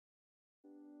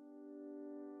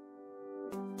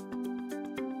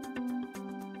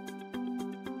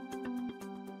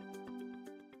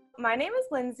My name is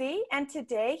Lindsay, and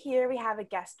today here we have a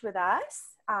guest with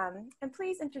us. And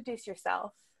please introduce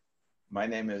yourself. My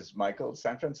name is Michael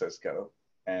San Francisco,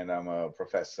 and I'm a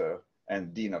professor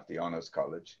and dean of the Honors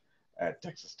College at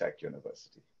Texas Tech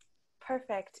University.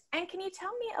 Perfect. And can you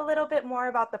tell me a little bit more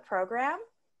about the program?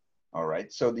 All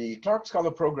right. So the Clark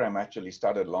Scholar program actually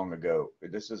started long ago.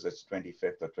 This is its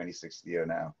 25th or 26th year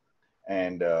now.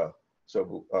 And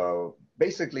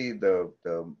basically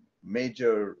the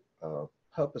major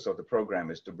purpose of the program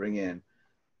is to bring in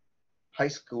high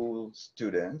school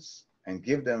students and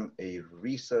give them a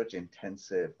research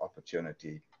intensive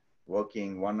opportunity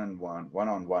working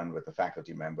one-on-one with a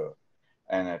faculty member.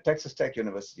 And at Texas Tech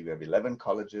University, we have 11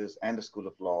 colleges and a School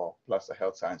of Law, plus a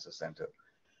Health Sciences Center.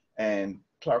 And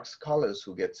Clark Scholars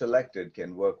who get selected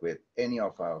can work with any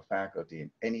of our faculty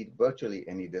in virtually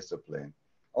any discipline,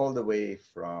 all the way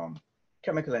from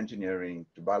chemical engineering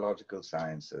to biological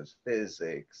sciences,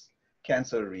 physics,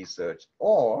 cancer research,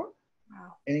 or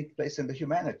any place in the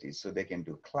humanities. So they can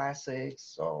do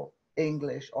classics or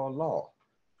English or law.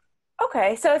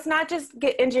 Okay, so it's not just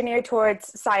get engineered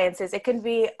towards sciences. It can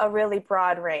be a really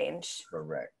broad range.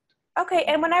 Correct. Okay,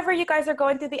 and whenever you guys are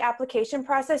going through the application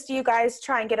process, do you guys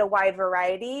try and get a wide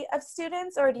variety of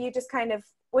students, or do you just kind of,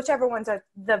 whichever ones are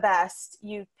the best,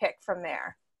 you pick from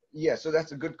there? Yeah, so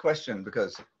that's a good question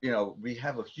because, we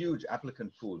have a huge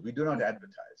applicant pool. We do not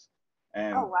advertise.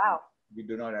 And oh, wow. We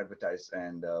do not advertise.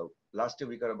 And last year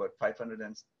we got about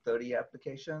 530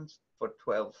 applications for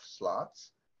 12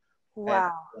 slots.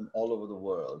 Wow. From all over the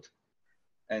world.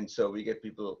 And so we get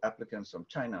applicants from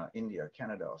China, India,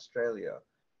 Canada, Australia,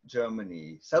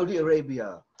 Germany, Saudi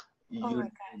Arabia,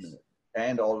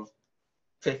 and all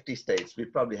 50 states. We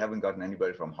probably haven't gotten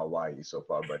anybody from Hawaii so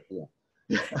far, but yeah.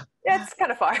 It's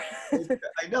kind of far.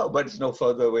 I know, but it's no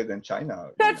further away than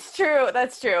China. That's true.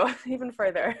 That's true. Even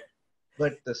further.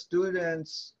 But the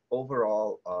students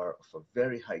overall are of a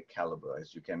very high caliber,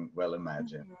 as you can well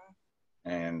imagine.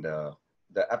 Mm-hmm. And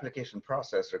the application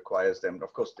process requires them,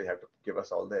 of course, they have to give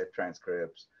us all their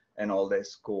transcripts and all their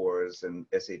scores and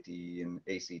SAT and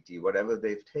ACT, whatever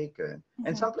they've taken. Mm-hmm.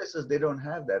 And some places they don't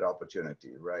have that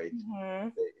opportunity, right? Mm-hmm.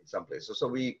 In some places. So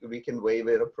we can waive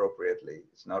it appropriately.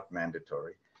 It's not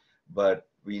mandatory. But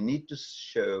we need to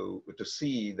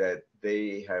see that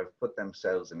they have put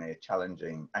themselves in a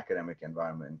challenging academic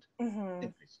environment in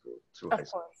high school, through high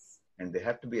school. And they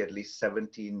have to be at least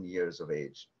 17 years of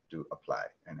age to apply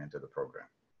and enter the program.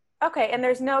 Okay, and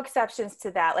there's no exceptions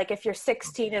to that. Like if you're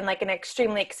 16 and like an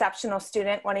extremely exceptional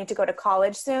student wanting to go to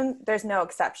college soon, there's no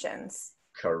exceptions.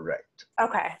 Correct.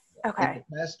 Okay. Okay. In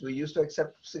the past, we used to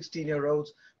accept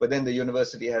 16-year-olds, but then the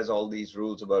university has all these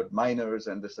rules about minors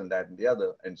and this and that and the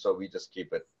other. And so we just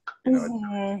keep it,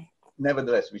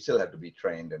 Nevertheless, we still have to be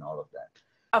trained and all of that.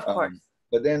 Of course.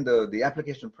 But then the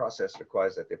application process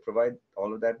requires that they provide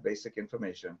all of that basic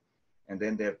information, and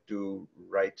then they have to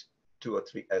write 2 or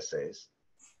 3 essays.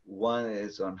 One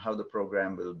is on how the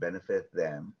program will benefit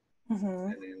them. Mm-hmm.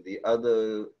 And then the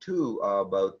other 2 are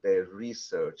about their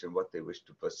research and what they wish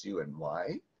to pursue and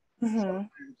why. Mm-hmm.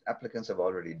 Sometimes applicants have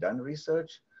already done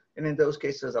research. And in those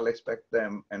cases, I'll expect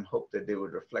them and hope that they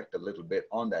would reflect a little bit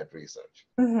on that research.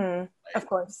 Mm-hmm. Right? Of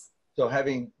course. So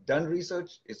having done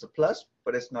research is a plus,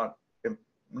 but it's not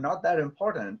that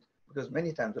important, because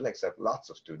many times we'll accept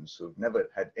lots of students who've never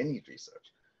had any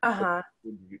research. Uh-huh.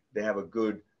 They have a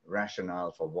good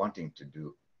rationale for wanting to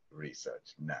do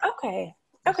research now. Okay.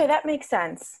 Okay, that makes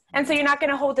sense. And so you're not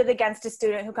going to hold it against a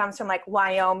student who comes from like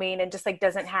Wyoming and just like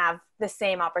doesn't have the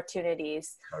same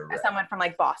opportunities as someone from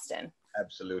like Boston.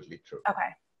 Absolutely true. Okay.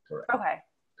 Correct. Okay.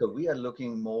 So we are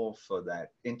looking more for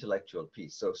that intellectual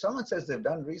piece. So if someone says they've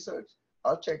done research,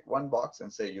 I'll check one box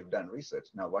and say, you've done research.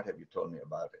 Now, what have you told me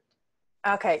about it?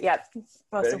 Okay, yeah.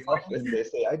 Very often they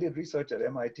say, I did research at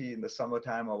MIT in the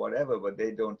summertime or whatever, but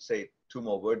they don't say 2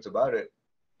 more words about it.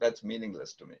 That's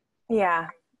meaningless to me. Yeah,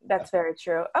 that's very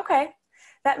true. Okay,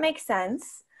 that makes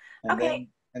sense. And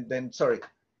then, sorry.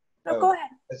 No, go ahead.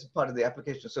 As part of the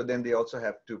application, so then they also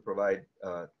have to provide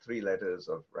 3 letters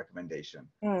of recommendation.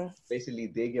 Basically,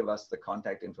 they give us the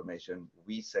contact information.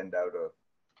 We send out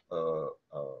a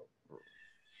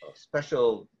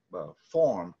special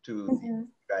form to the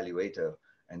evaluator,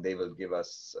 and they will give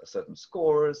us certain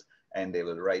scores, and they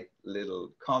will write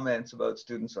little comments about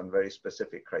students on very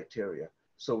specific criteria.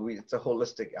 So it's a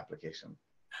holistic application.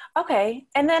 Okay,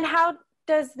 and then how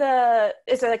does is there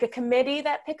like a committee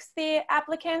that picks the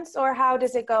applicants, or how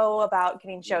does it go about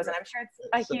getting chosen? I'm sure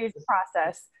it's a huge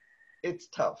process. It's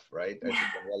tough, right? As you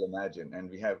can well imagine.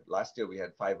 And last year we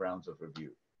had 5 rounds of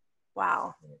review.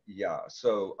 Wow. Yeah,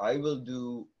 so I will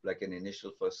do like an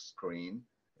initial first screen,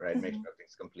 right? Make Hmm. sure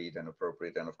everything's complete and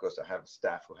appropriate. And of course, I have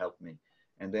staff who help me.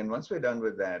 And then once we're done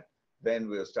with that, then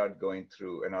we'll start going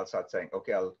through and I'll start saying,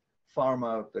 okay, I'll farm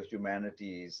out the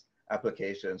humanities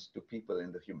applications to people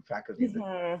in the human faculty in the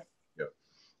Hmm. yeah.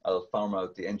 I'll farm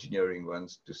out the engineering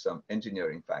ones to some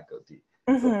engineering faculty.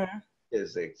 For Hmm.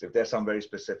 physics, if there's some very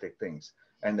specific things.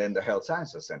 And then the Health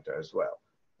Sciences Center as well,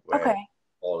 where Okay.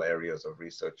 all areas of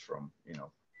research from,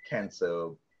 cancer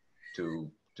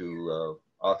to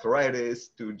arthritis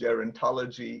to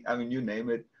gerontology. I mean, you name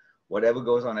it, whatever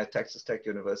goes on at Texas Tech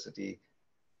University,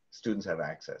 students have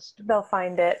access to. They'll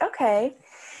find it. Okay.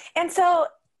 And so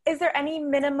is there any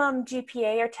minimum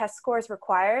GPA or test scores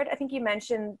required? I think you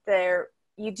mentioned there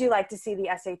you do like to see the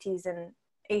SATs and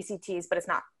ACTs, but it's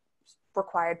not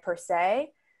required per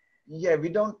se. Yeah, we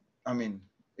don't, I mean,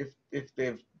 if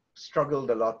they've struggled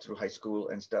a lot through high school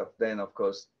and stuff, then of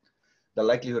course the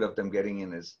likelihood of them getting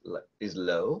in is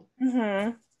low.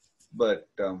 Mm-hmm. But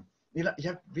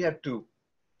we have to.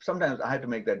 Sometimes I had to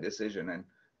make that decision and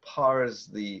parse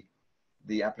the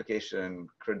application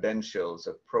credentials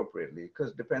appropriately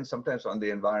because it depends sometimes on the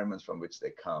environments from which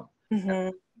they come. And Mm-hmm.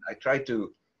 I try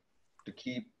to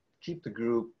keep the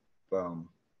group,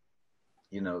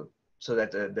 you know, so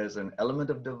that there's an element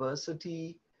of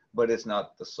diversity, but it's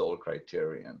not the sole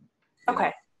criterion, you know,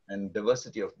 Okay. and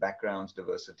diversity of backgrounds,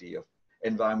 diversity of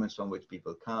environments from which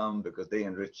people come because they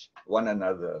enrich one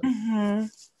another. Mm-hmm.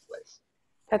 Place.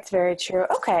 That's very true.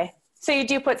 Okay. So you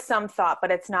do put some thought,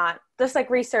 but it's not just like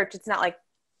research. It's not like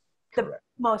the Correct.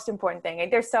 most important thing.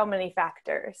 There's so many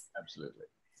factors. Absolutely.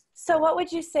 So what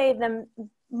would you say the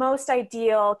most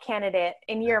ideal candidate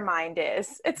in your mind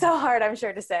is? It's so hard, I'm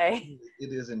sure to say.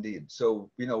 It is indeed. So,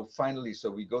 finally, so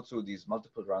we go through these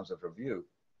multiple rounds of review.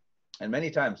 And many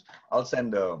times I'll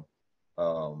send a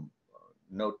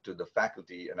note to the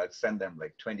faculty and I'd send them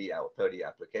like 20 or 30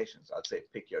 applications. I'll say,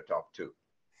 pick your top two.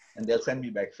 And they'll send me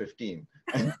back 15.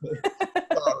 And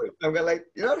I'm like,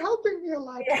 you're not helping me a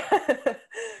lot. Yeah.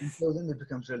 And so then it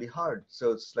becomes really hard.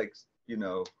 So it's like,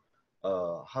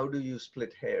 how do you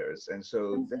split hairs? And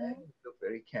so then Mm-hmm. you look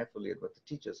very carefully at what the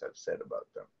teachers have said about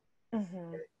them.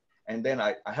 Mm-hmm. Okay. And then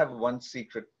I have one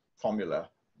secret formula,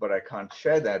 but I can't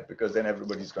share that because then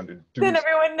everybody's going to do. Then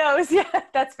everyone knows. Yeah,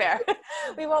 that's fair.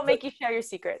 We won't But, make you share your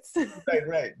secrets.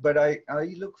 right. But I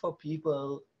look for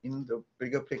people in the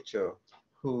bigger picture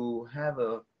who have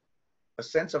a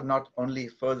sense of not only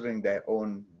furthering their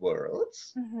own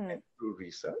worlds Mm-hmm. and through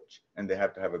research, and they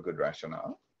have to have a good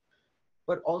rationale,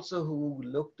 but also who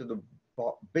look to the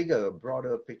bigger,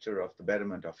 broader picture of the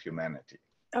betterment of humanity.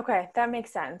 Okay, that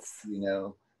makes sense.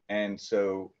 And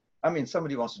so, I mean,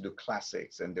 somebody wants to do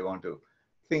classics and they want to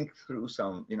think through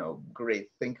some, great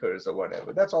thinkers or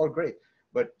whatever. That's all great,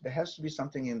 but there has to be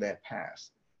something in their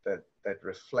past that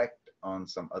reflect on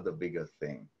some other bigger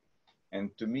thing. And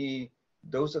to me,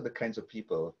 those are the kinds of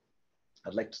people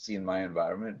I'd like to see in my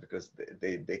environment because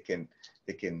they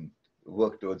can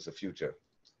work towards the future.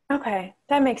 Okay,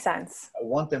 that makes sense. I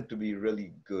want them to be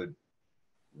really good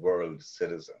world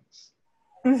citizens.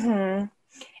 Mm-hmm.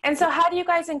 And Yeah. so how do you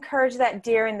guys encourage that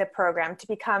during the program to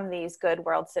become these good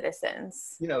world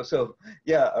citizens? So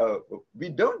yeah, we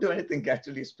don't do anything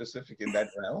actually specific in that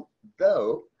realm,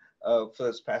 though. For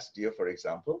this past year, for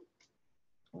example,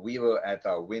 we were at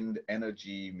our wind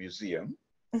energy museum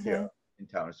Mm-hmm. here in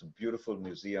town. It's a beautiful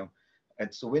museum.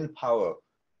 It's a wind power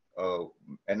uh,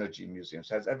 energy museum.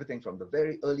 So it has everything from the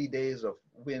very early days of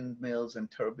windmills and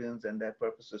turbines and their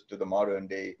purposes to the modern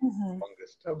day Mm-hmm.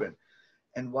 longest turbine.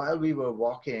 And while we were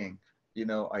walking,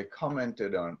 I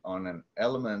commented on an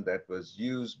element that was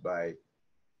used by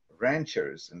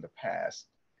ranchers in the past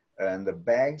and the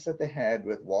bags that they had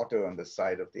with water on the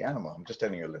side of the animal. I'm just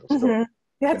telling you a little story. Mm-hmm.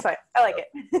 Yeah, that's fine. I like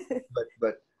it.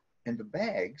 But and the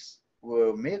bags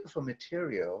were made of a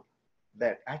material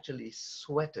that actually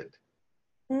sweated.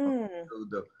 Mm.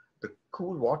 So the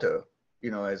cool water,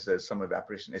 as there's some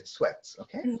evaporation, it sweats,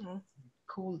 okay? Mm-hmm.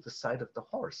 Cool the side of the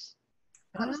horse.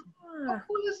 And I was like, how Ah.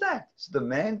 cool is that? So the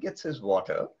man gets his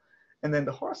water and then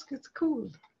the horse gets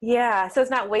cooled. Yeah, so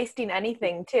it's not wasting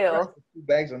anything Right, too. two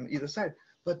bags on either side.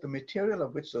 But the material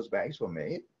of which those bags were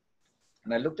made,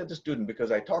 and I looked at the student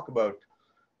because I talk about,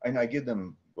 and I give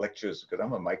them lectures because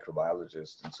I'm a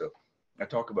microbiologist. And so I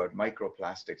talk about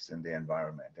microplastics in the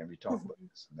environment and we talk about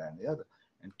this and that and the other.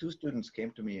 And two students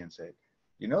came to me and said,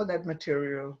 that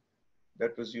material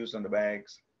that was used on the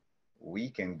bags, we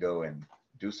can go and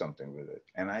do something with it.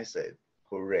 And I said,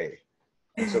 hooray.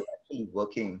 And so actually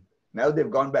working, now they've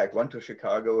gone back, one to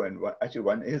Chicago and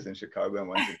one is in Chicago and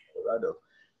one's in Colorado.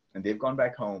 And they've gone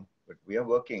back home, but we are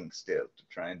working still to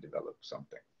try and develop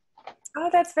something. Oh,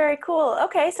 that's very cool.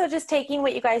 Okay, so just taking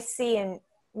what you guys see and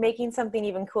making something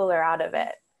even cooler out of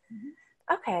it. Mhm.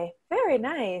 Okay, very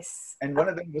nice. And one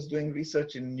of them was doing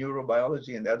research in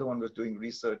neurobiology, and the other one was doing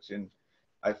research in,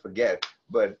 I forget,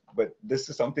 but this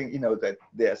is something, you know, that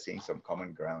they are seeing some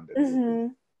common ground and they will Hmm.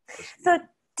 pursue. So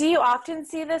do you often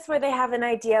see this where they have an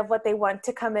idea of what they want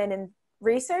to come in and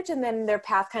research and then their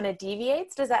path kind of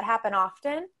deviates? Does that happen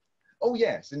often? Oh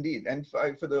yes, indeed. And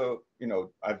for the, you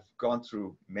know, I've gone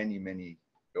through many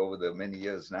over the many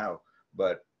years now,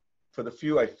 but for the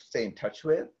few I stay in touch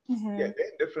with, yeah, Hmm. they're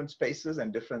in different spaces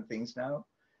and different things now.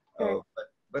 Very.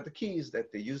 But the key is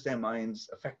that they use their minds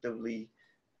effectively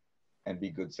and be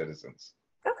good citizens.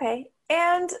 Okay.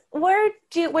 And where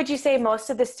would you say most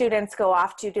of the students go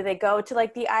off to? Do they go to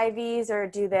like the Ivies or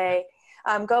do they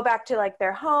go back to like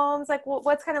their homes? Like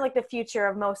what's kind of like the future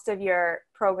of most of your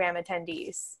program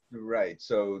attendees? Right.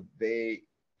 So they,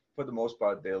 for the most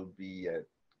part, they'll be at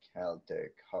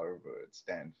Caltech, Harvard,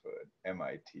 Stanford,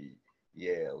 MIT,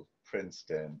 Yale,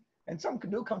 Princeton, and some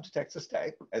do come to Texas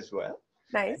Tech as well.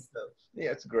 And Nice. so,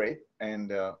 yeah, it's great.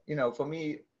 And you know, for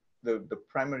me, the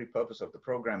primary purpose of the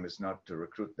program is not to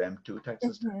recruit them to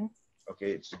Texas Tech. Hmm.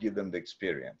 Okay, it's to give them the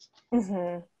experience.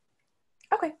 Hmm.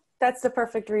 Okay. That's the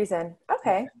perfect reason. Yeah,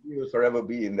 Okay. and we will forever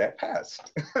be in that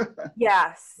past.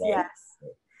 Yes. Right. Yes.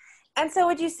 And so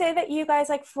would you say that you guys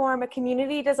like form a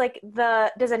community? Does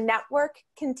a network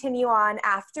continue on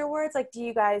afterwards? Like, do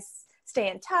you guys stay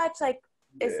in touch? Like,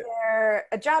 is Yeah. there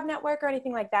a job network or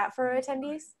anything like that for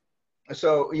attendees?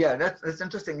 So yeah, that's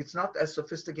interesting. It's not as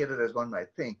sophisticated as one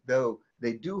might think, though.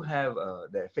 They do have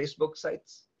their Facebook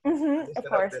sites. Mm-hmm, They of set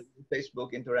up course. their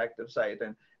Facebook interactive site,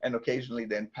 and occasionally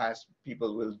then past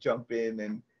people will jump in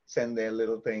and send their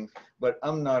little things. But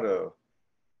I'm not a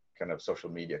kind of social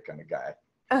media kind of guy.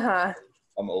 Uh-huh.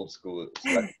 I'm old school. It's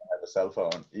like I have a cell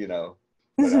phone, you know,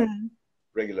 but I'm Mm-hmm.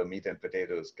 regular meat and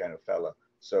potatoes kind of fella.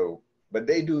 So, but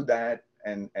they do that,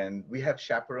 and we have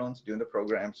chaperones during the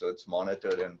program, so it's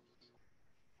monitored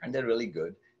and they're really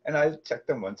good. And I check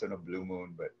them once in a blue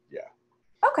moon, but yeah.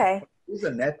 Okay. It's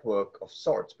a network of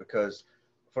sorts because,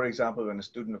 for example, when a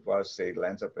student of ours, say,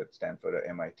 lands up at Stanford or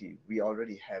MIT, we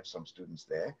already have some students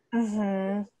there.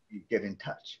 Mm-hmm. We get in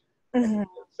touch and Mm-hmm.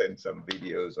 send some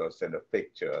videos or send a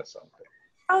picture or something.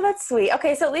 Oh, that's sweet.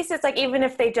 Okay, so at least it's like even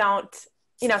if they don't,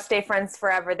 stay friends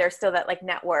forever, there's still that like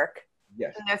network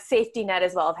Yes. and the safety net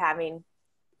as well of having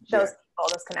those Yeah. people,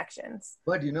 those connections.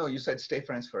 But you know, you said stay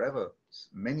friends forever.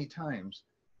 Many times,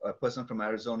 a person from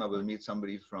Arizona will meet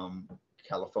somebody from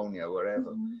California,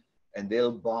 wherever, Mm-hmm. and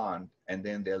they'll bond, and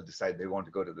then they'll decide they want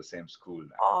to go to the same school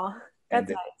now. Oh, And that's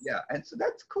then, nice. yeah, and so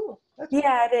that's cool. That's cool.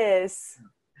 Yeah, it is.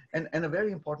 And a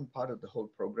very important part of the whole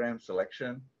program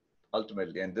selection,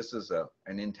 ultimately, and this is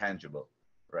an intangible,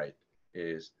 right,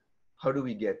 is how do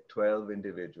we get 12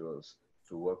 individuals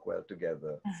to work well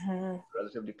together, Mm-hmm.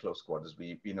 relatively close quarters.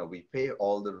 We pay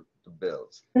all the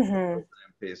bills. The Mm-hmm.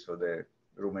 program pays for their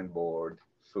room and board,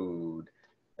 food,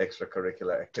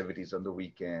 extracurricular activities on the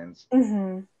weekends,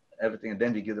 Mm-hmm. everything. And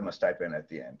then we give them a stipend at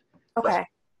the end, plus Okay.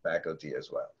 faculty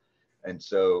as well. And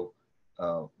so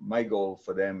my goal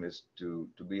for them is to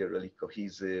be a really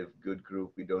cohesive, good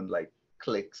group. We don't like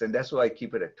cliques, and that's why I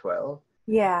keep it at 12.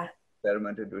 Yeah.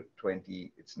 Experimented with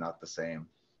 20, it's not the same,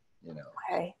 you know,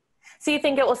 Okay. So you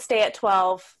think it will stay at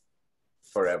 12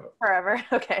 forever. forever?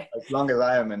 Okay. As long as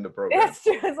I am in the program. That's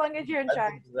true. As long as you're in I've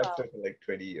charge. been director for like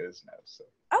 20 years now. So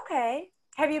Okay.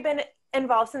 Have you been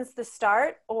involved since the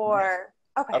start yes, or?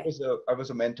 Okay. I was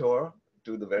a mentor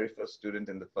to the very first student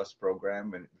in the first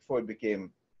program, and before it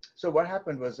became. So what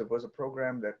happened was it was a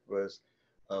program that was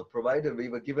provided. We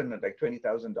were given like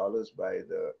 $20,000 by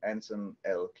the Anson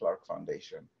L. Clark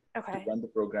Foundation to Okay. run the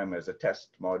program as a test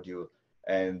module.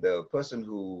 And the person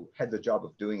who had the job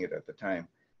of doing it at the time,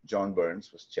 John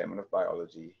Burns, was chairman of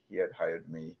biology. He had hired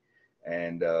me,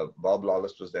 and Bob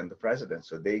Lawless was then the president.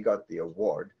 So they got the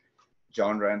award.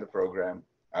 John ran the program.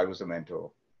 I was a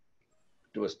mentor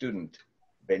to a student,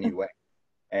 Benny Wang.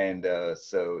 And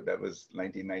so that was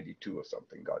 1992 or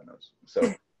something, God knows. So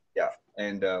yeah,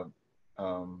 and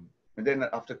then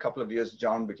after a couple of years,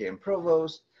 John became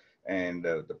provost, and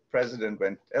the president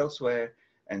went elsewhere,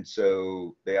 and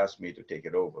so they asked me to take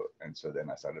it over, and so then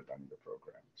I started running the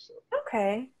program. So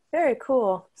Okay. Very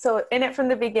cool. So in it from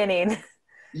the beginning.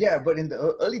 yeah, but in the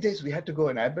early days, we had to go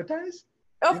and advertise.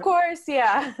 You Of know, course.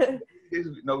 Yeah.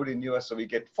 nobody knew us, so we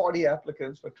get 40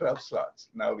 applicants for 12 slots.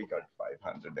 Now we got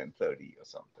 530 or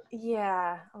something.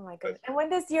 Yeah. Oh my But, goodness. And when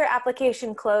does your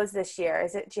application close this year?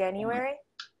 Is it January?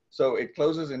 so it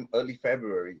closes in early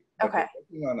February, but Okay.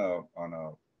 we're working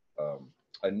on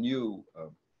a new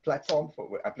platform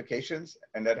for applications,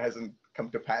 and that hasn't come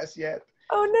to pass yet.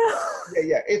 Oh no. Yeah,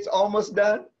 yeah, it's almost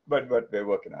done, but we're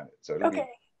working on it. So Okay.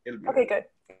 it'll be Okay, ready. good.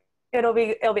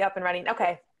 It'll be up and running.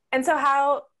 Okay. And so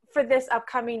how for this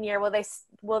upcoming year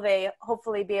will they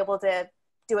hopefully be able to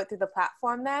do it through the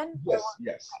platform then? Yes,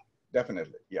 yes,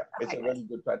 definitely. Yeah, it's Okay, a good. really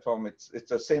good platform. It's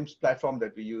the same platform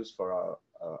that we use for our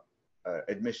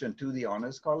admission to the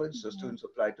honors college. So Mhm. students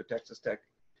apply to Texas Tech,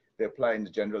 they apply in the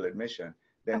general admission.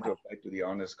 Then to Okay. apply to the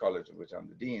honors college, of which I'm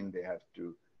the dean, they have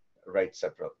to write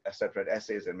separate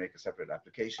essays and make a separate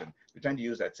application. We're trying to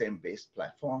use that same base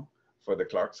platform for the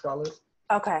Clark Scholars.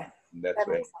 Okay. And that's That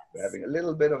where makes we're sense. having a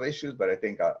little bit of issues, but I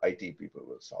think our IT people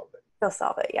will solve it. They'll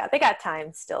solve it. Yeah. They got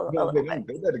time still a No, they little don't.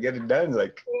 bit. They got to get it done.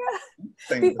 Like Yeah.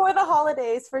 things. Before the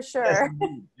holidays for Yes, sure.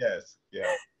 indeed. Yes.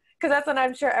 Yeah. Because that's when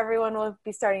I'm sure everyone will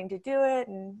be starting to do it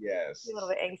and be a little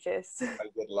Yes. bit anxious. I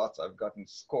get lots. I've gotten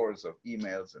scores of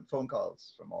emails and phone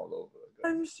calls from all over.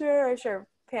 I'm sure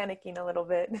panicking a little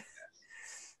bit.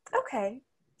 Okay.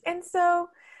 And so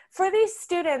for these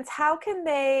students, how can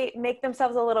they make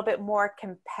themselves a little bit more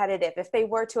competitive if they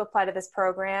were to apply to this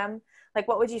program? Like,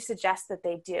 what would you suggest that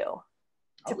they do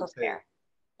I to would say, prepare?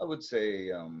 I would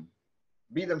say,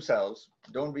 be themselves.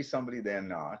 Don't be somebody they're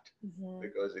not, Mm-hmm.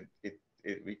 because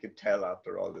we could tell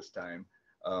after all this time.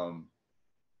 Um,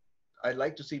 I'd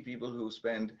like to see people who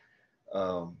spend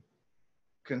um,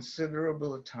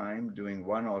 considerable time doing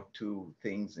one or two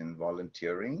things in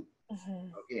volunteering, Mm-hmm.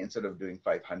 okay, instead of doing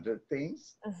 500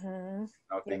 things, Mm-hmm.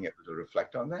 not Yep. being able to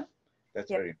reflect on that. That's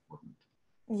Yep. very important.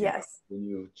 You know, Yes. when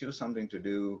you choose something to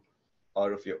do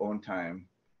out of your own time,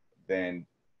 then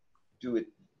do it,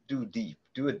 do it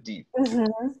deep,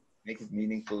 Mm-hmm. make it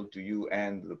meaningful to you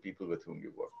and the people with whom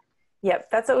you work. Yep.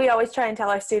 That's what we always try and tell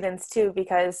our students too,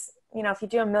 because, if you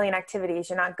do a million activities,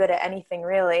 you're not good at anything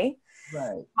really.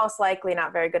 Right. Most likely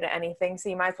not very good at anything. So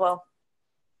you might as well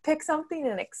pick something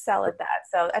and excel at that.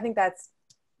 So I think that's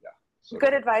Yeah. So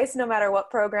good advice no matter what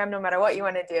program, no matter what you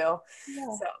want to do.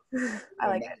 yeah. So I In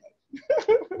like my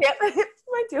it. Yep,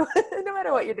 mine too. No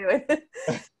matter what you're doing.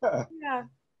 life. Yeah,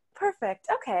 perfect.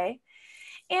 Okay.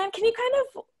 And can you kind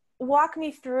of walk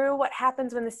me through what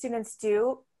happens when the students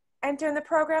do enter in the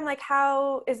program? Like,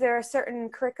 how is there a certain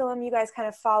curriculum you guys kind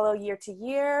of follow year to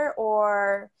year,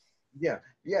 or Yeah,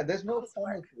 yeah. There's how no does it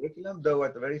formal work? curriculum, though.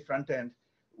 At the very front end,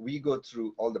 we go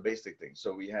through all the basic things.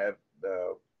 So we have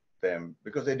them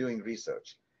because they're doing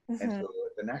research, and Mm-hmm. so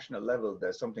at the national level,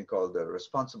 there's something called the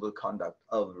responsible conduct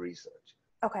of research.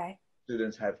 Okay.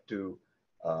 Students have to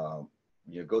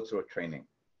go through a training.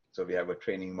 So we have a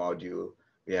training module.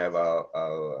 We have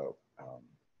our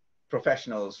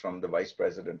professionals from the vice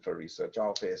president for research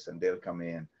office, and they'll come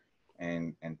in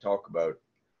and talk about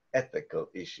ethical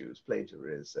issues,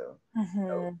 plagiarism,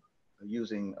 Mm-hmm.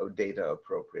 using data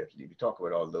appropriately. We talk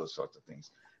about all those sorts of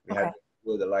things. We have Okay.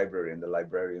 with the library, and the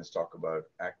librarians talk about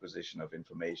acquisition of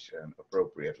information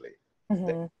appropriately. Then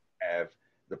Mm-hmm. have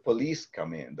the police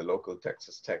come in, the local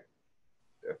Texas Tech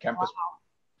campus,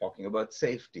 Wow. talking about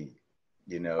safety,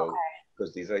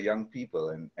 because these are young people,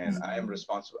 and I am Mm-hmm.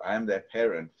 responsible. I am their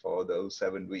parent for those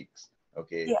 7 weeks.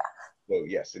 Okay. Yeah. So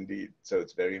yes, indeed. So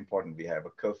it's very important. We have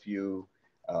a curfew.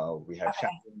 We have Okay.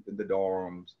 chaplains in the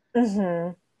dorms, Mm-hmm.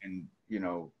 and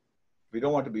we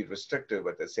don't want to be restrictive,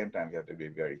 but at the same time, we have to be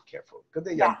very careful because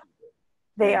they're young Yeah. people.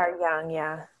 They And are young.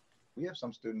 Yeah. we have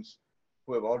some students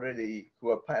who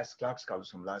have passed Clark Scholars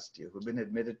from last year, who've been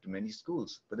admitted to many schools,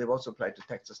 but they've also applied to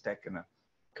Texas Tech and are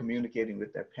communicating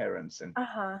with their parents.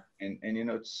 Uh-huh. And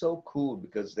it's so cool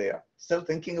because they are still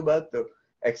thinking about the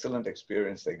excellent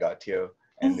experience they got here,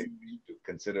 and they wish to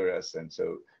consider us. And so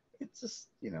it's just,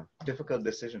 difficult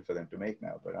decision for them to make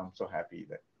now, but I'm so happy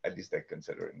that at least they're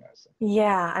considering us.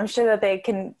 Yeah, I'm sure that they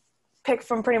can pick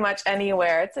from pretty much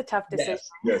anywhere. It's a tough decision.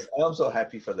 Yes, yes. I'm so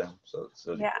happy for them. So it's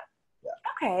really Yeah. good.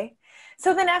 Yeah. Okay. So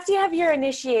then after you have your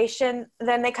initiation,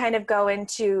 then they kind of go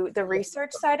into the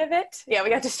research side of it. Yeah, we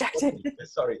got distracted.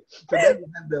 Sorry. So then we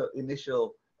have the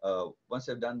initial, once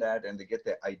they've done that and they get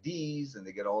their IDs and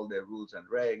they get all their rules and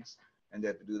regs, and they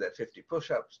have to do their 50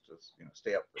 push-ups to,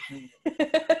 stay up with me.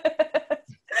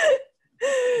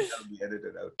 That'll be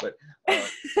edited out.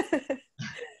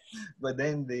 But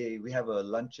then we have a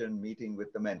luncheon meeting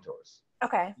with the mentors.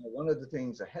 Okay. Now, one of the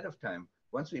things ahead of time,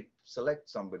 once we select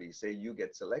somebody, say you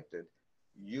get selected,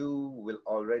 you will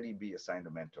already be assigned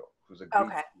a mentor who's agreed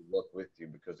Okay. to work with you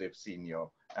because they've seen your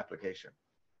application.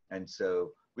 And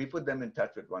so we put them in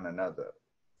touch with one another.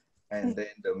 And then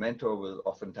the mentor will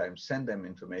oftentimes send them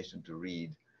information to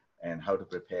read and how to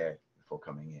prepare before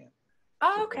coming in. So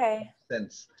they have Okay. a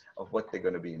sense of what they're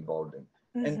going to be involved in.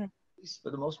 And Mm-hmm. at least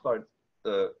for the most part,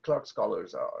 the Clark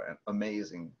Scholars are an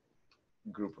amazing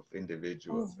group of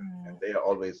individuals, and Mm-hmm. they are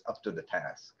always up to the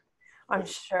task. I'm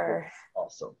sure.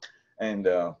 Awesome. And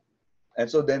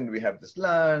so then we have this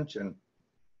lunch, and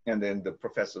then the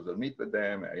professors will meet with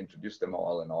them. I introduce them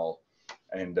all and all.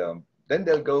 And then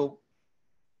they'll go,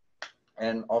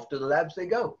 and off to the labs they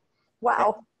go.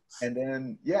 Wow. And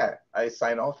then, yeah, I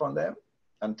sign off on them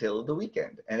until the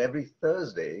weekend. And every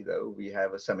Thursday, though, we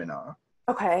have a seminar.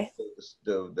 Okay.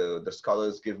 So the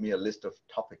scholars give me a list of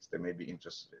topics they may be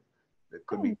interested in. It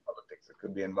could be politics, it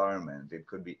could be environment, it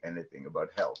could be anything about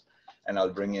health. And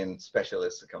I'll bring in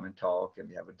specialists to come and talk, and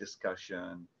we have a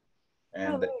discussion.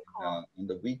 And then, on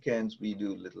the weekends, we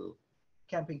do little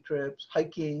camping trips,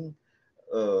 hiking,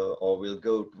 or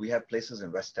we have places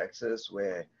in West Texas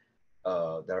where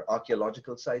there are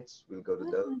archaeological sites. We'll go to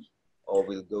those, or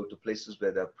we'll go to places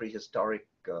where there are prehistoric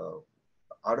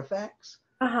artifacts.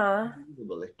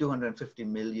 Like 250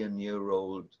 million year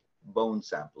old bone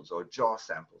samples or jaw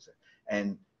samples.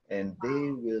 And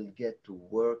they will get to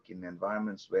work in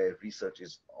environments where research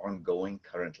is ongoing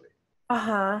currently.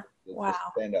 Wow. Just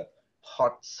spend a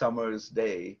hot summer's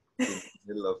day in the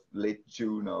middle of late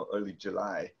June or early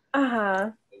July.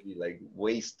 They'll be like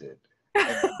wasted.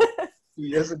 And 2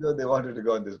 years ago, they wanted to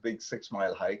go on this big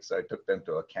 6-mile hike. So I took them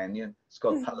to a canyon. It's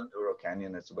called Paladuro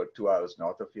Canyon. It's about 2 hours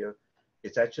north of here.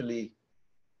 It's actually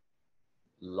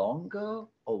longer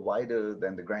or wider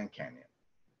than the Grand Canyon,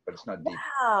 but it's not deep.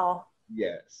 Wow.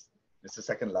 Yes. It's the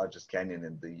second largest canyon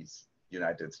in the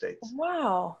United States.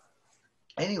 Wow.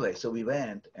 Anyway, so we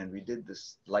went and we did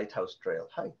this lighthouse trail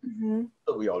hike.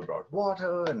 So we all brought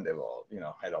water, and they all,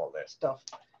 had all their stuff.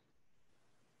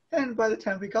 And by the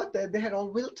time we got there, they had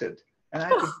all wilted, and I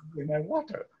had to bring my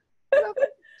water. And I'm a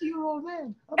 50-year-old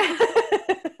man.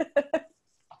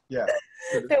 Yeah.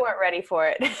 So they weren't ready for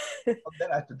it. Then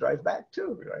I had to drive back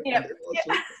too, right? Yep.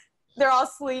 They're all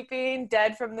sleeping,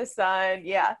 dead from the sun.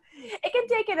 Yeah. It can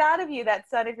take it out of you, that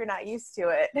sun, if you're not used to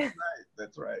it.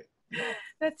 That's right.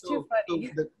 That's too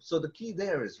funny. So the key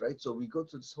there is, right, so we go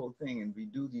through this whole thing and we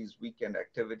do these weekend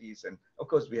activities. And of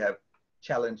course, we have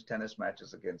challenge tennis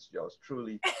matches against yours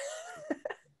truly.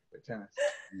 Tennis.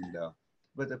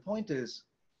 But the point is,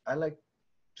 I like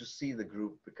to see the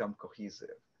group become cohesive.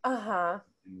 And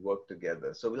work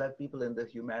together. So we'll have people in the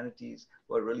humanities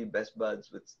who are really best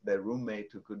buds with their roommate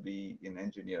who could be in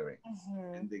engineering.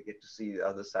 And they get to see the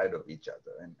other side of each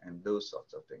other and those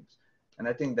sorts of things. And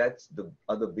I think that's the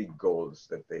other big goals,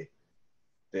 that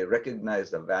they recognize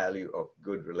the value of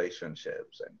good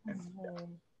relationships.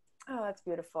 Oh, that's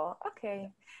beautiful.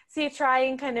 Okay. So you try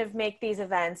and kind of make these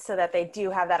events so that they do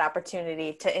have that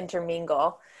opportunity to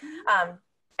intermingle.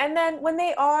 And then when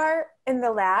they are in the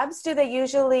labs, do they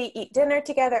usually eat dinner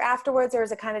together afterwards, or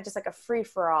is it kind of just like a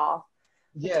free-for-all?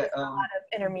 Yeah. A lot of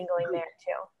intermingling there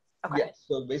too. Okay. Yeah.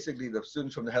 So basically the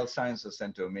students from the Health Sciences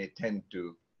Center may tend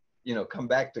to, come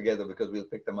back together because we'll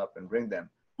pick them up and bring them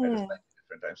at a slightly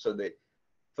different time. So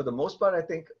for the most part, I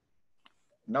think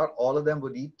not all of them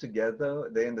would eat together.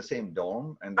 They're in the same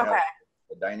dorm and they have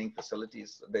the dining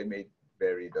facilities. They may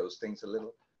vary those things a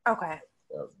little. Okay.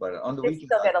 But on the weekends,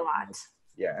 still get a lot.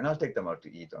 Yeah, and I'll take them out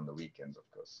to eat on the weekends, of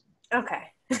course.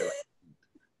 Okay.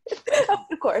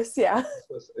 Of course, yeah.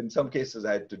 In some cases,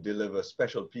 I had to deliver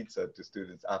special pizza to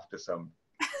students after some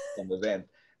event,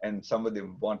 and some of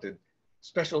them wanted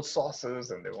special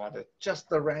sauces, and they wanted just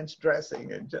the ranch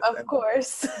dressing, and of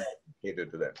course, cater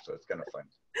to them. So it's kind of fun.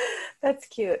 That's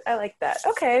cute. I like that.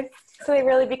 Okay, so they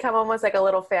really become almost like a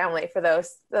little family for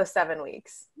those 7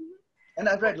 weeks. And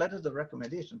I've read letters of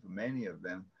recommendation from many of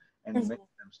them. And many of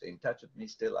them stay in touch with me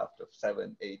still after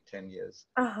 7, 8, 10 years.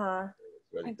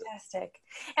 Really fantastic.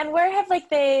 Good. And where have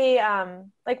they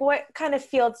what kind of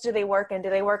fields do they work in?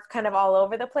 Do they work kind of all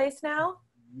over the place now?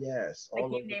 Yes.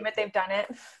 Like you name it, they've done it.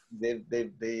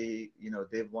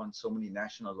 They've won so many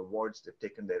national awards. They've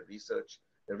taken their research.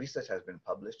 Their research has been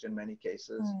published in many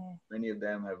cases. Many of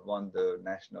them have won the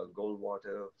National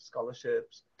Goldwater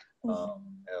scholarships.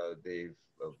 They've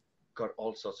got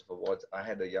all sorts of awards. I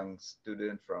had a young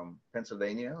student from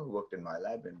Pennsylvania who worked in my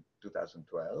lab in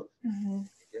 2012,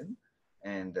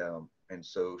 and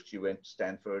so she went to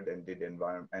Stanford and did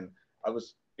environment. And I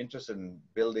was interested in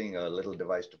building a little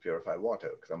device to purify water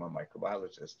because I'm a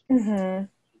microbiologist.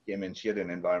 She came in, she had an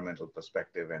environmental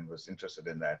perspective and was interested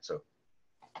in that. So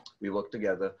we worked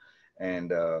together,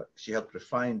 and she helped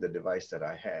refine the device that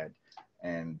I had,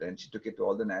 and then she took it to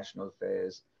all the national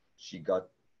fairs. She got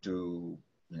to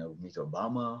meet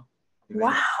Obama.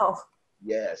 Wow.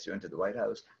 Yes, she went to the White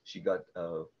House. She got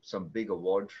some big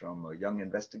award from a young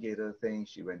investigator thing.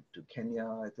 She went to Kenya,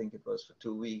 I think it was, for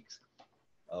 2 weeks.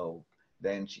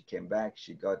 Then she came back.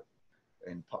 She got,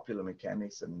 in popular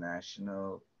mechanics, a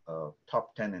national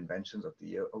top 10 inventions of the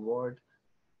year award.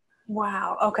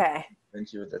 Wow. Okay. When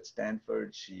she was at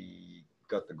Stanford, she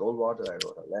got the Goldwater. I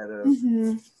wrote a letter.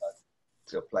 Mm-hmm.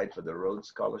 She applied for the Rhodes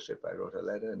Scholarship. I wrote a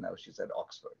letter, and now she's at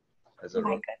Oxford as a My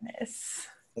Rhodes. goodness.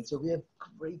 And so we have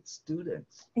great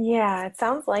students. Yeah, it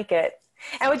sounds like it.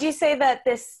 And would you say that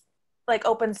this like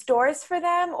opens doors for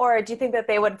them, or do you think that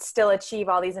they would still achieve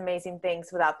all these amazing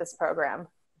things without this program?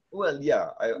 Well,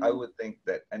 yeah, I would think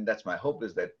that, and that's my hope,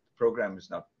 is that the program is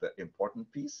not the important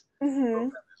piece. The Mm-hmm.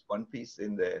 program is one piece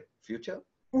in their future.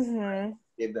 Mm-hmm.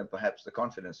 Give them perhaps the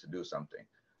confidence to do something,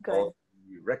 Good. or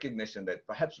the recognition that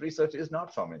perhaps research is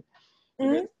not for me,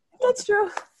 because Mm-hmm. That's true.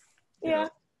 you know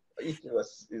Yeah. each of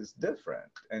us is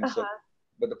different, and so. Uh-huh.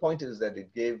 But the point is that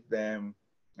it gave them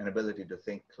an ability to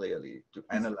think clearly, to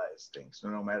analyze things. So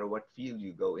no matter what field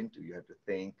you go into, you have to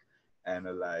think,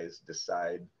 analyze,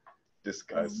 decide,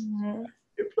 discuss, Mm-hmm.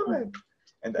 implement,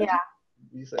 and that's Yeah,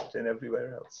 research and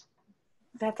everywhere else.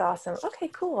 that's awesome. Okay,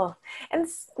 cool. And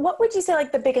what would you say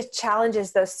like the biggest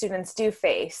challenges those students do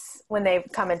face when they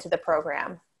come into the program?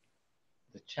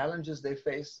 The challenges they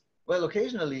face, well,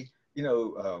 occasionally,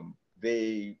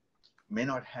 they may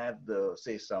not have the,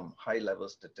 say, some high-level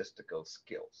statistical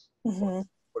skills. Mm-hmm.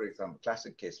 For example,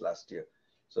 classic case last year.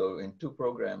 So in two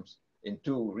programs, in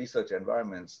two research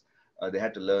environments, they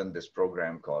had to learn this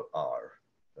program called R,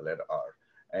 the letter R.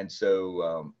 And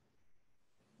so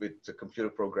it's a computer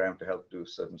program to help do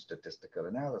certain statistical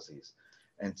analyses.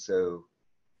 And so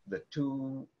the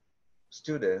two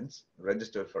students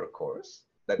registered for a course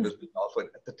that was being offered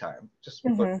at the time, just for,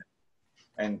 Mm-hmm.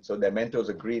 and so their mentors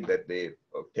agreed that they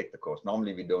take the course.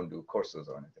 Normally we don't do courses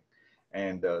or anything.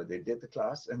 And they did the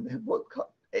class, and they both got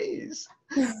A's.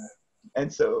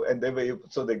 And so, and they were able,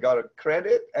 so they got a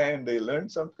credit and they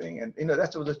learned something. And,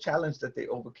 that was a challenge that they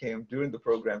overcame during the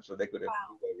program, so they could Wow.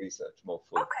 do their research more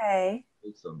fully, Okay.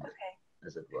 fulsomely, Okay.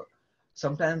 as it were.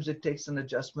 Sometimes it takes an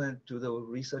adjustment to the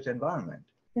research environment.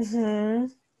 Mm-hmm.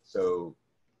 So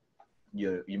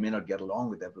you may not get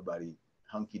along with everybody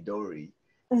hunky-dory,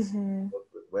 Mm-hmm. work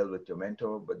well with your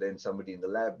mentor, but then somebody in the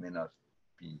lab may not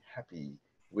be happy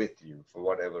with you for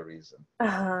whatever reason.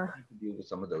 Uh-huh. You have to deal with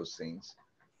some of those things,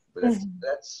 but Mm-hmm.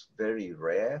 that's very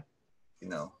rare.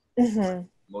 Mm-hmm.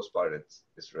 Most part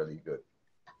it's really good.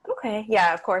 Okay.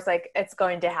 Yeah, of course, like it's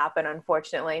going to happen,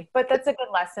 unfortunately. But that's a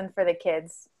good lesson for the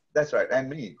kids. That's right. And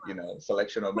me,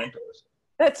 selection of mentors.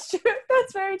 That's true.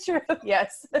 That's very true.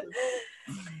 Yes.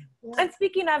 And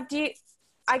speaking of,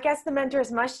 I guess the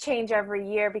mentors must change every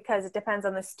year because it depends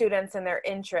on the students and their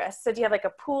interests. So do you have like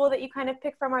a pool that you kind of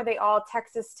pick from? Are they all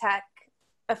Texas Tech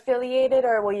affiliated,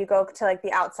 or will you go to like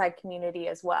the outside community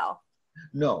as well?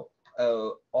 No,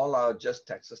 all are just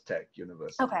Texas Tech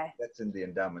University. Okay. That's in the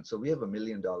endowment. So we have $1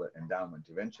 million endowment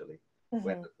eventually when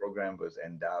Mm-hmm. the program was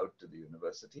endowed to the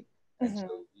university. And Mm-hmm.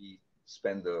 so we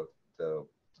spend the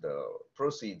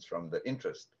proceeds from the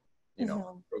interest, on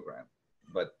the program.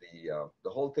 But the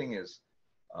whole thing is,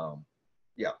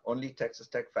 only Texas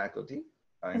Tech faculty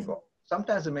are Mm-hmm. involved.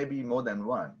 Sometimes there may be more than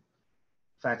one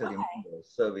faculty Okay. members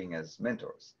serving as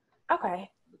mentors. Okay.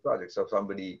 The project. So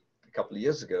somebody a couple of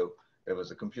years ago, there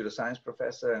was a computer science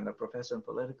professor and a professor in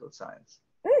political science.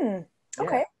 Mm. Yeah,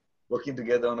 Okay. working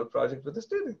together on a project with a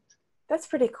student. That's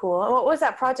pretty cool. And what was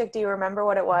that project? Do you remember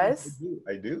what it Yes, was?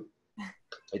 I do.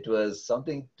 It was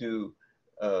something to,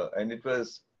 and it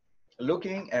was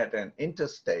looking at an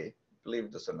interstate,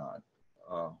 believe this or not,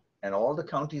 and all the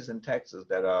counties in Texas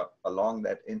that are along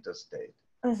that interstate,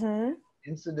 Mm-hmm.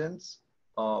 incidents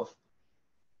of,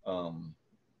 um,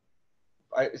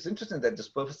 it's interesting that this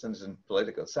person is in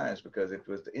political science because it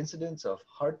was the incidence of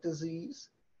heart disease,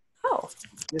 Oh.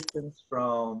 distance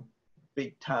from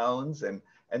big towns, and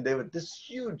they were this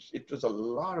huge, it was a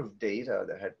lot of data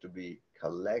that had to be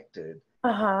collected,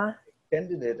 Uh-huh.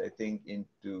 extended it, I think,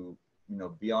 into,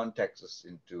 beyond Texas,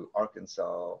 into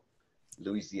Arkansas,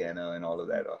 Louisiana, and all of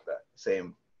that,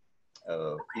 same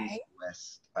Okay.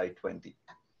 east-west I-20.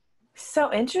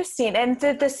 So interesting. And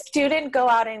did the student go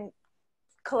out and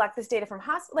collect this data from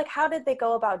hospital? Like, how did they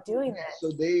go about doing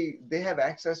So this? they have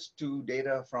access to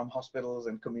data from hospitals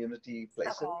and community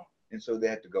places. Okay. And so they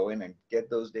had to go in and get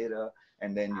those data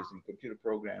and then using computer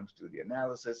programs do the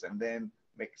analysis and then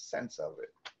make sense of it.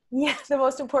 Yeah, the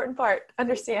most important part.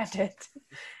 Understand it.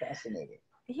 It's fascinating.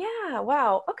 Yeah.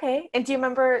 Wow. Okay. And do you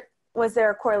remember, was there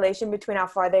a correlation between how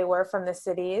far they were from the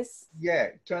cities? Yeah,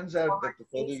 it turns out that the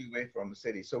further Cities? you away from the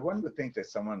city. So one would think that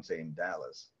someone, say in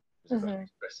Dallas, which is a Mm-hmm. high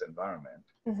stress environment,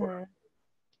 Mm-hmm.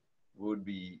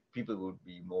 people would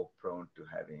be more prone to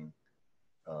having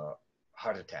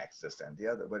heart attacks, this and the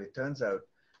other. But it turns out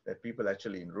that people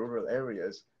actually in rural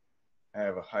areas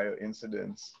have a higher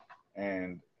incidence,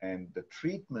 and the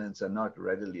treatments are not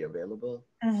readily available.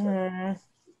 Mm-hmm.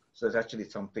 So it's actually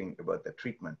something about the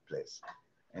treatment place.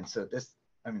 And so this,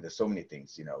 I mean, there's so many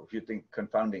things, you know, if you think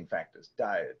confounding factors,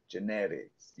 diet,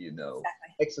 genetics, you know,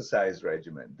 Exactly. exercise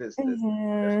regimen,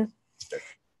 Mm-hmm. that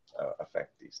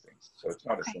affect these things. So it's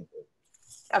not a Okay. simple.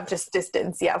 Of just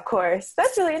distance. Yeah, of course.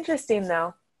 That's really interesting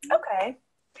though. Okay.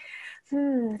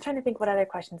 Trying to think what other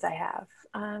questions I have.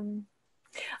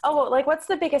 Oh, like what's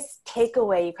the biggest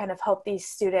takeaway you kind of hope these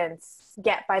students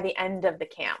get by the end of the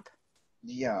camp?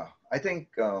 Yeah, I think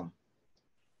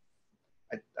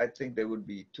there would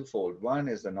be twofold. One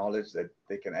is the knowledge that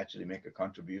they can actually make a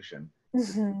contribution to the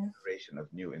Mm-hmm. generation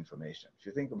of new information. If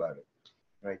you think about it,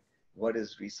 right? What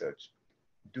is research?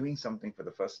 Doing something for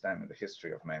the first time in the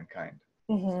history of mankind.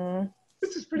 Mm-hmm.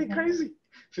 This is pretty Mm-hmm. crazy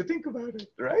if you think about it,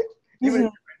 right? Even if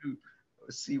Mm-hmm. you're trying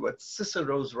to see what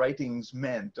Cicero's writings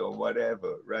meant or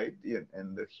whatever, right?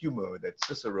 And the humor that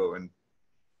Cicero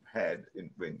had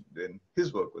when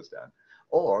his work was done.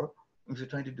 Or if you're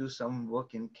trying to do some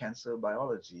work in cancer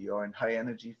biology or in high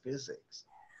energy physics.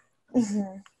 I mean,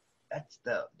 Mm-hmm. that's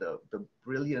the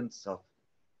brilliance of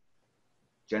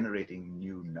generating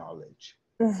new knowledge.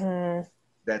 Mm-hmm.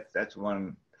 That's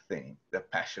one thing, the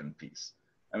passion piece.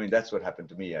 I mean, that's what happened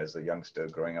to me as a youngster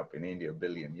growing up in India a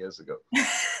billion years ago.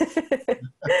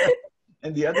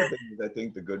 And the other thing is, I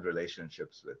think, the good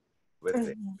relationships with the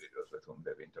Mhm. individuals with whom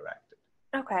they've interacted.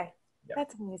 Okay, Yeah,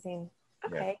 that's amazing. yeah,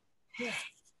 Okay. yeah.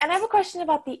 And I have a question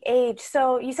about the age.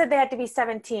 So you said they had to be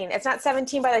 17. It's not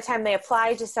 17 by the time they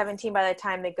apply, just 17 by the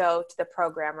time they go to the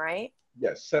program, right?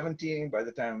 Yes, 17 by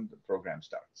the time the program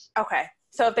starts. Okay.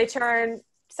 So if they turn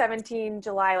 17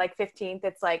 July like 15th,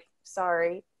 it's like,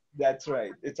 sorry. That's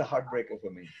right. It's a heartbreaker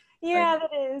for me. I Yeah,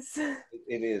 that is.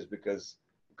 it is because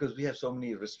we have so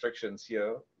many restrictions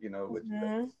here, you know, with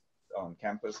Mm-hmm. on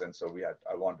campus, and so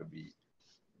I want to be,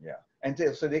 yeah, and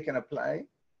so they can apply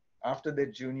after their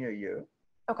junior year,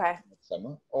 Okay.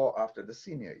 summer, or after the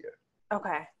senior year.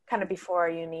 Okay. Kind of before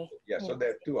uni. Yeah, so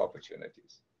there are two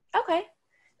opportunities. Okay.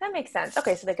 That makes sense.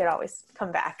 Okay, so they could always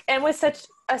come back. And with such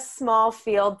a small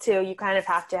field too, you kind of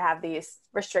have to have these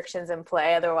restrictions in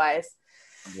play. Otherwise,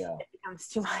 Yeah, it becomes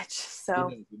too much. it So,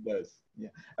 does. It does. Yeah,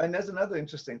 and there's another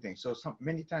interesting thing. So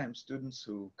many times students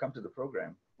who come to the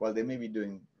program, while they may be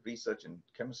doing research in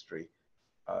chemistry,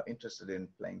 are interested in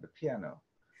playing the piano.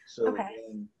 So okay.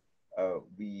 then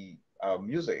our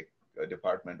music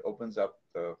department opens up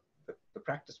the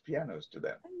practice pianos to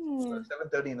them. So Hmm. at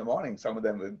 7:30 in the morning, some of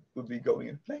them would be going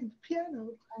and playing the piano.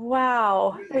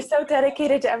 Wow. They're Really? so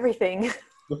dedicated to everything.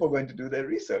 Before going to do their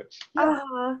research.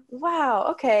 Yeah, Wow.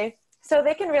 Okay. So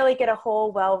they can really get a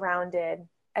whole well-rounded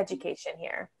education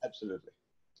here. absolutely.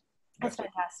 That's That's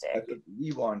fantastic. what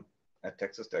we want at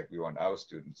Texas Tech. We want our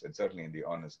students, and certainly in the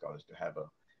honors college, to have a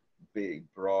big,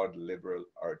 broad, liberal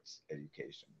arts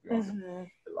education. We want to Mm-hmm.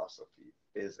 philosophy,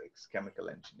 physics, chemical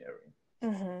engineering,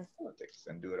 Mm-hmm. politics,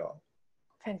 and do it all.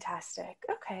 Fantastic.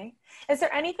 Okay. Is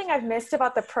there anything I've missed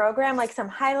about the program, like some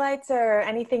highlights or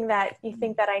anything that you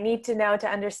think that I need to know to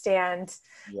understand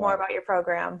more Yeah. about your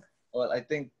program? Well, I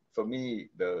think for me,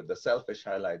 the selfish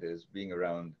highlight is being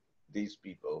around these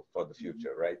people for the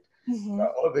future, right? So Mm-hmm. I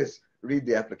always read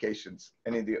the applications.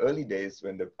 And in the early days,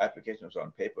 when the applications were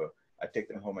on paper, I take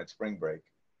them home at spring break.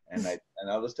 And I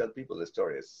always tell people the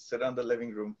story is sit on the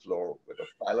living room floor with a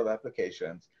pile of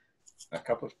applications, a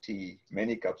cup of tea,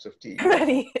 many cups of tea, and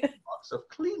Ready? a box of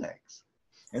Kleenex.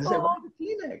 And they say, why Oh, the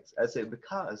Kleenex? I say,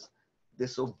 because they're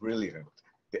so brilliant.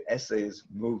 The essays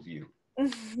move you.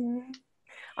 hmm.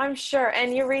 I'm sure.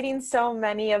 And you're reading so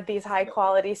many of these high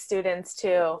quality students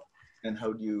too. And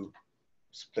how do you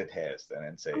split hairs then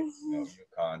and say, no, Mm-hmm. you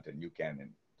can't and you can,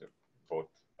 and they're both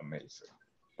amazing.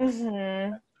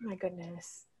 Mm-hmm. My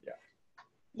goodness. Yeah.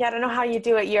 Yeah, I don't know how you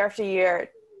do it year after year.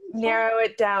 It's fun. Narrow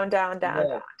it down, down, down, Yeah.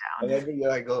 down, And down. every year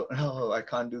I go, no, I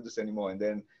can't do this anymore. And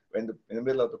then in the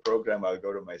middle of the program, I'll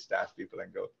go to my staff people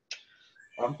and go,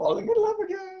 I'm falling in love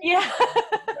again. Yeah.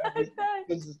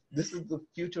 Because this is the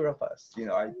future of us. You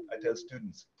know, I tell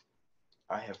students,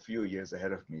 I have fewer years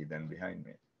ahead of me than behind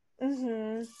me.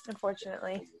 Mm-hmm.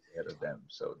 Unfortunately. Ahead of them.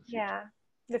 So the future. Yeah.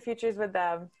 The future's with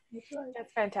them. That's right.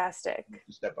 That's fantastic.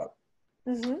 To step up.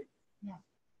 Mm-hmm. Yeah.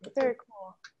 That's Very it.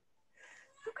 cool.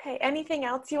 Okay. Anything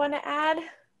else you want to add?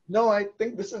 No, I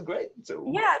think this is great. So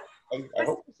Yeah. I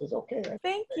hope this is okay.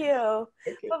 Thank you.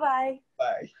 Okay. Bye-bye.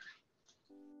 Bye.